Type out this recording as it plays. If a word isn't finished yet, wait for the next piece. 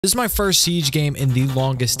This is my first Siege game in the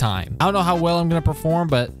longest time. I don't know how well I'm going to perform,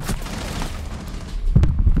 but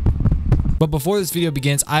before this video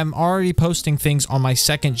begins, I'm already posting things on my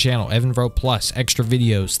second channel, EvanVro Plus, extra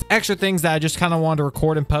videos, extra things that I just kind of wanted to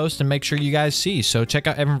record and post and make sure you guys see. So check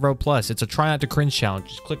out EvanVro Plus. It's a try not to cringe challenge.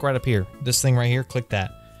 Just click right up here. This thing right here, click that.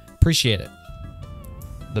 Appreciate it.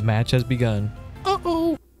 The match has begun.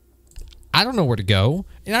 Uh-oh. I don't know where to go,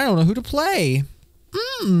 and I don't know who to play.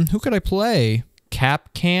 Who could I play?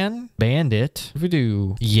 Capcan, Bandit. What if we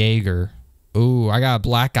do Jaeger? Ooh, I got a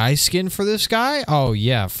black eye skin for this guy? Oh,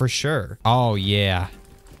 yeah, for sure. Oh, yeah.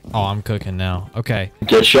 Oh, I'm cooking now. Okay.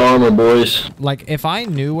 Get your armor, boys. Like, if I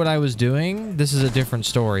knew what I was doing, this is a different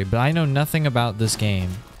story, but I know nothing about this game.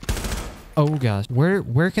 Oh, gosh.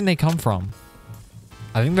 Where can they come from?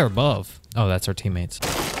 I think they're above. Oh, that's our teammates.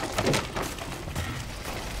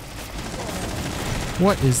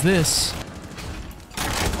 What is this?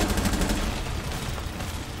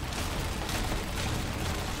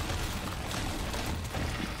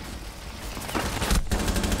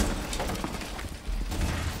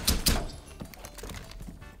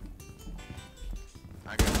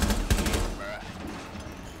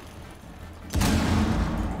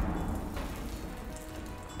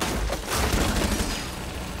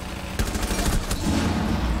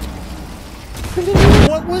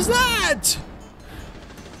 What was that?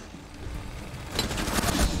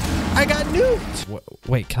 I got nuked.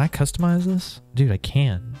 Wait, can I customize this? Dude, I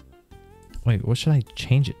can. Wait, what should I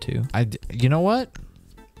change it to? You know what?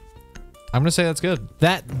 I'm gonna say that's good.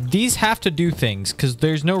 These have to do things because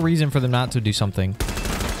there's no reason for them not to do something.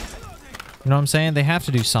 You know what I'm saying? They have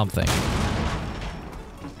to do something.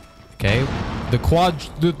 Okay.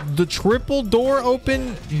 The triple door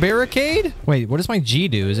open barricade? Wait, what does my G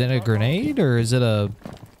do? Is it a grenade or is it a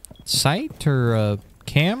sight or a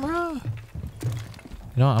camera?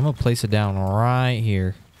 You know what? I'm gonna place it down right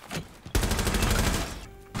here.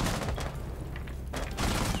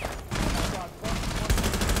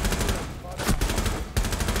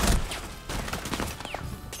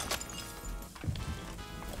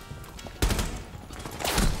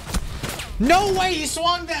 No way he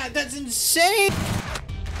swung that! That's insane!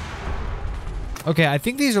 Okay, I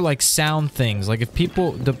think these are like sound things. Like if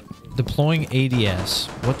people deploying ADS,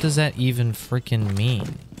 what does that even freaking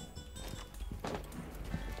mean?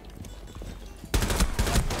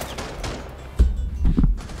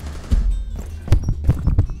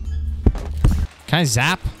 Can I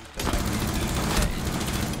zap?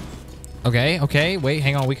 Okay, wait,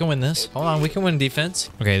 hang on, we can win this. Hold on, we can win defense.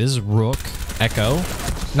 Okay, this is Rook. Echo.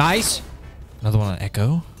 Nice! Another one on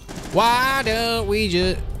Echo. Why don't we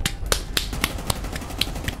just...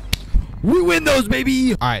 We win those,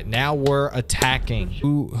 baby! Alright, now we're attacking.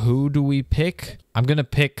 Who do we pick? I'm gonna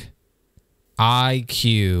pick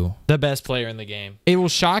IQ. The best player in the game. It will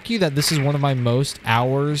shock you that this is one of my most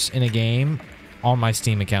hours in a game on my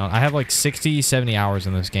Steam account. I have like 60, 70 hours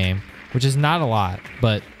in this game, which is not a lot,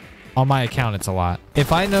 but on my account, it's a lot.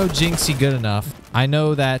 If I know Jinxie good enough, I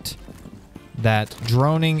know that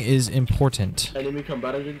droning is important. Enemy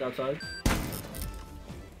combatant outside.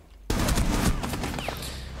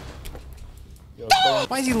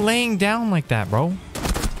 Why is he laying down like that, bro?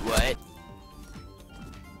 What?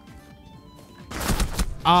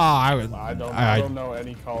 I don't know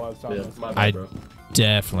any call-outs on this. I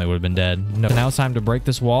definitely would have been dead. No. Now it's time to break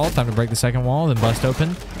this wall. Time to break the second wall, then bust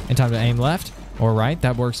open. And time to aim left or right.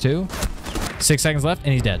 That works too. 6 seconds left,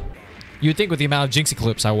 and he's dead. You'd think with the amount of Jinxie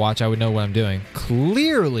clips I watch, I would know what I'm doing.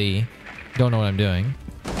 Clearly, don't know what I'm doing.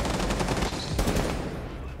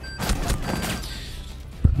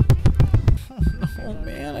 Oh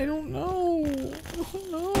man, I don't know.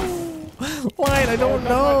 No. Why? I don't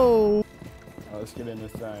know. Oh, let's get in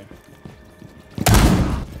this thing.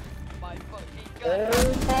 Oh my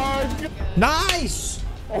God. Nice!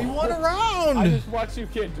 We won a round! I just watched you,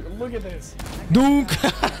 kid. Look at this. Dunk!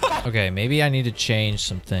 Okay, maybe I need to change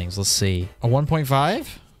some things. Let's see. A 1.5?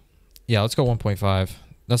 Yeah, let's go 1.5.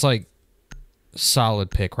 That's like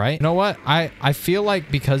solid pick, right? You know what? I feel like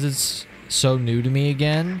because it's so new to me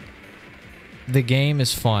again, the game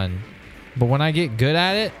is fun. But when I get good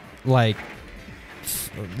at it, like,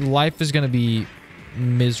 life is going to be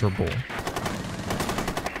miserable.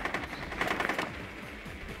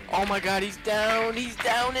 Oh my God, he's down. He's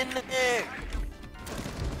down in the dick.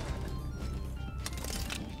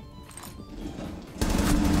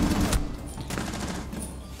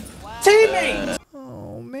 Teammates!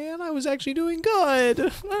 Oh man, I was actually doing good.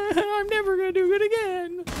 I'm never gonna do good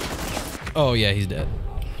again. Oh yeah, he's dead.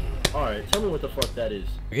 Alright, tell me what the fuck that is.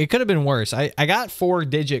 It could have been worse. I got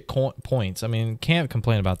 4-digit points. I mean, can't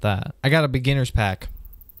complain about that. I got a beginner's pack.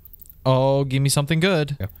 Oh, give me something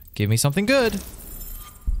good. Give me something good.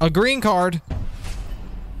 A green card.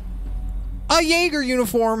 A Jaeger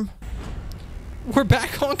uniform. We're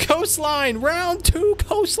back on coastline. Round 2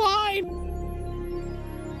 coastline.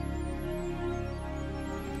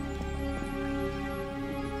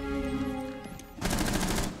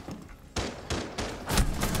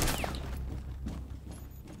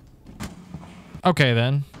 Okay,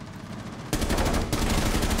 then.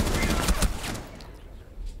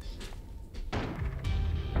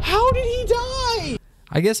 How did he die?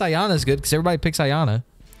 I guess Ayana's good because everybody picks Ayana.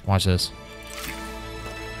 Watch this.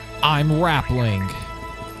 I'm rappling.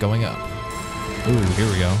 Going up. Ooh,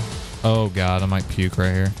 here we go. Oh, God. I might puke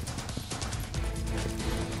right here.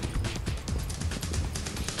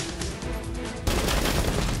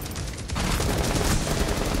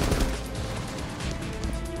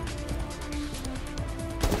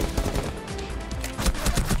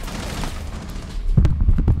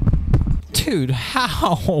 Dude,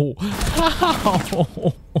 how?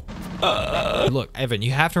 Look, Evan,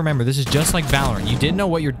 you have to remember, this is just like Valorant. You didn't know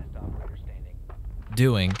what you're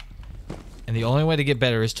doing, and the only way to get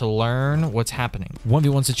better is to learn what's happening.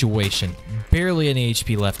 1v1 situation. Barely any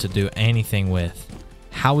HP left to do anything with.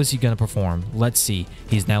 How is he going to perform? Let's see.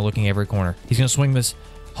 He's now looking every corner. He's going to swing this,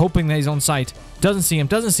 hoping that he's on sight. Doesn't see him,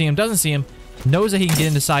 doesn't see him, doesn't see him. Knows that he can get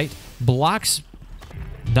into sight. Blocks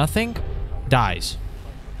nothing. Dies.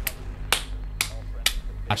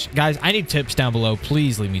 Guys, I need tips down below.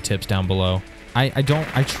 Please leave me tips down below. I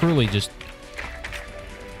truly just...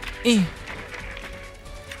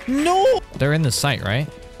 No! They're in the site, right?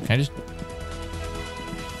 Can I just...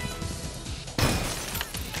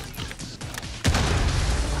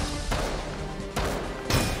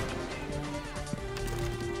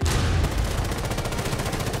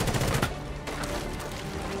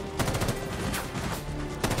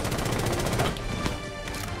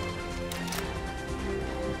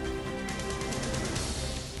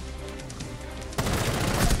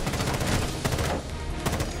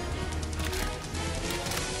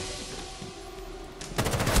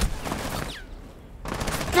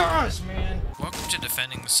 Gosh, man. Welcome to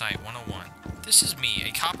Defending the Site 101. This is me,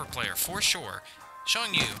 a copper player for sure,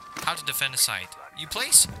 showing you how to defend a site. You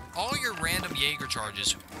place all your random Jaeger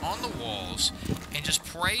charges on the walls and just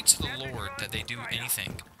pray to the Lord that they do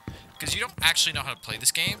anything. Because you don't actually know how to play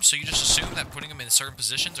this game, so you just assume that putting them in certain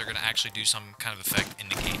positions are going to actually do some kind of effect in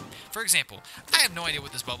the game. For example, I have no idea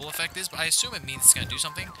what this bubble effect is, but I assume it means it's going to do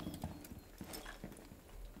something.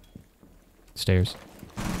 Stairs.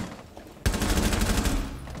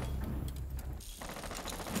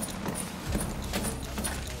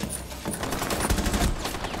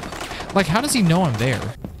 Like, how does he know I'm there?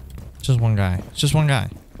 Just one guy. It's just one guy.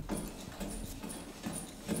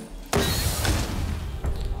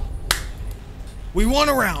 We won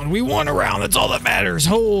a round. We won a round. That's all that matters.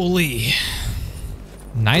 Holy.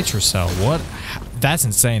 Nitrocell. What? That's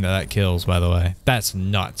insane that kills, by the way. That's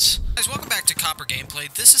nuts. Guys, welcome back to Copper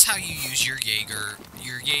Gameplay. This is how you use your Jaeger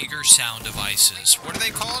sound devices. What are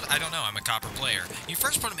they called? I don't know. I'm a Copper player. You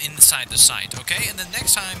first put them inside the site, okay? And then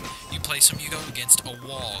next time you place them, you go against a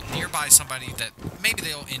wall nearby somebody that maybe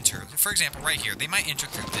they'll enter. For example, right here, they might enter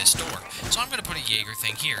through this door. So I'm going to put a Jaeger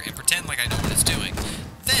thing here and pretend like I know what it's doing.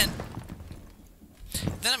 Then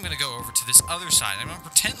I'm going to go over to this other side. I'm going to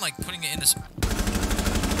pretend like putting it in this...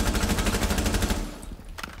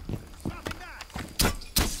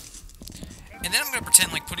 And then I'm going to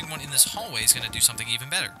pretend like putting one in this hallway is going to do something even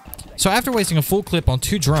better. So after wasting a full clip on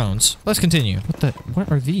 2 drones, let's continue.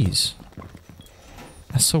 What are these?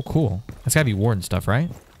 That's so cool. That's got to be warden stuff,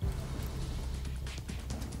 right?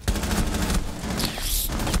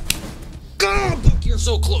 God, you're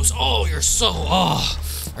so close. Oh, you're so... Oh.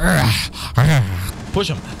 Push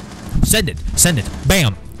him. Send it. Send it.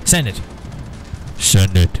 Bam. Send it.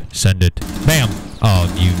 Send it. Send it. Bam. Oh,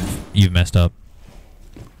 you've messed up.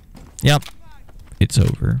 Yep. It's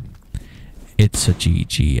over. It's a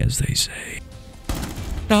GG, as they say.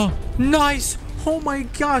 Oh, nice. Oh my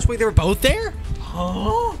gosh. Wait, they were both there?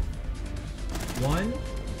 Huh? One?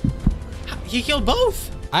 He killed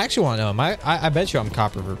both. I actually want to know. I bet you I'm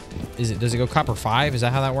copper. Does it go copper 5? Is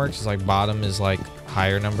that how that works? It's like bottom is like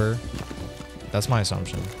higher number. That's my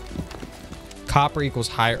assumption. Copper equals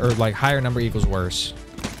higher, or like higher number equals worse.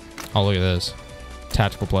 Oh, look at this.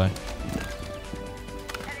 Tactical play.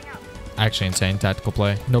 Actually insane tactical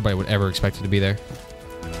play. Nobody would ever expect it to be there.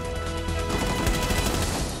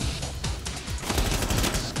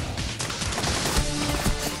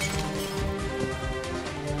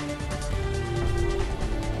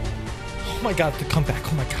 Oh my god, the comeback.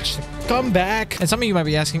 Oh my gosh, the comeback. And some of you might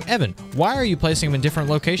be asking, Evan, why are you placing them in different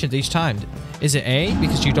locations each time? Is it A,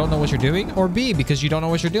 because you don't know what you're doing, or B, because you don't know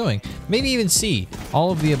what you're doing? Maybe even C,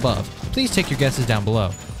 all of the above. Please take your guesses down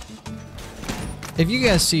below. If you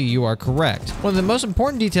guess C, you are correct. One of the most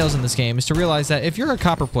important details in this game is to realize that if you're a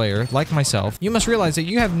copper player, like myself, you must realize that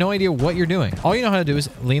you have no idea what you're doing. All you know how to do is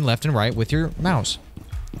lean left and right with your mouse.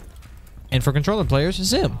 And for controller players,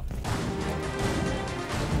 zim.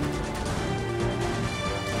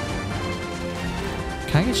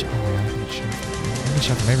 Can I get shot? Oh, yeah, I can get shot. I can get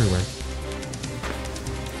shot from everywhere.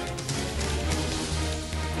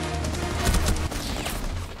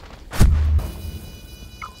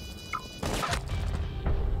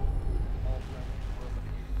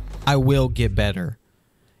 I will get better.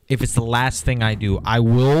 If it's the last thing I do, I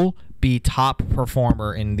will be top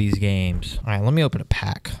performer in these games. All right, let me open a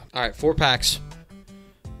pack. All right, 4 packs.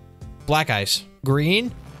 Black ice.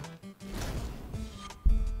 Green.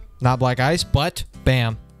 Not black ice, but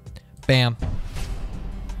bam. Bam.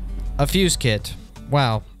 A fuse kit.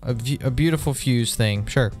 Wow, a beautiful fuse thing.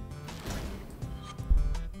 Sure.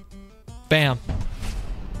 Bam.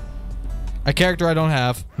 A character I don't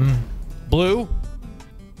have. Blue.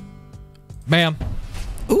 Bam.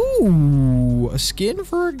 Ooh, a skin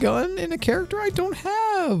for a gun and a character I don't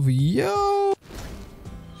have. Yo.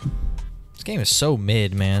 This game is so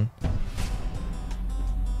mid, man.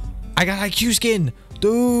 I got IQ skin.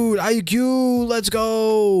 Dude, IQ, let's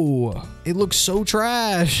go. It looks so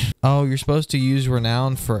trash. Oh, you're supposed to use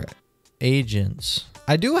Renown for agents.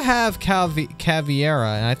 I do have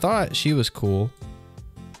Caviera, and I thought she was cool.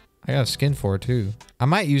 I got a skin for her, too. I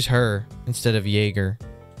might use her instead of Jaeger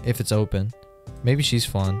if it's open. Maybe she's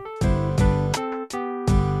fun.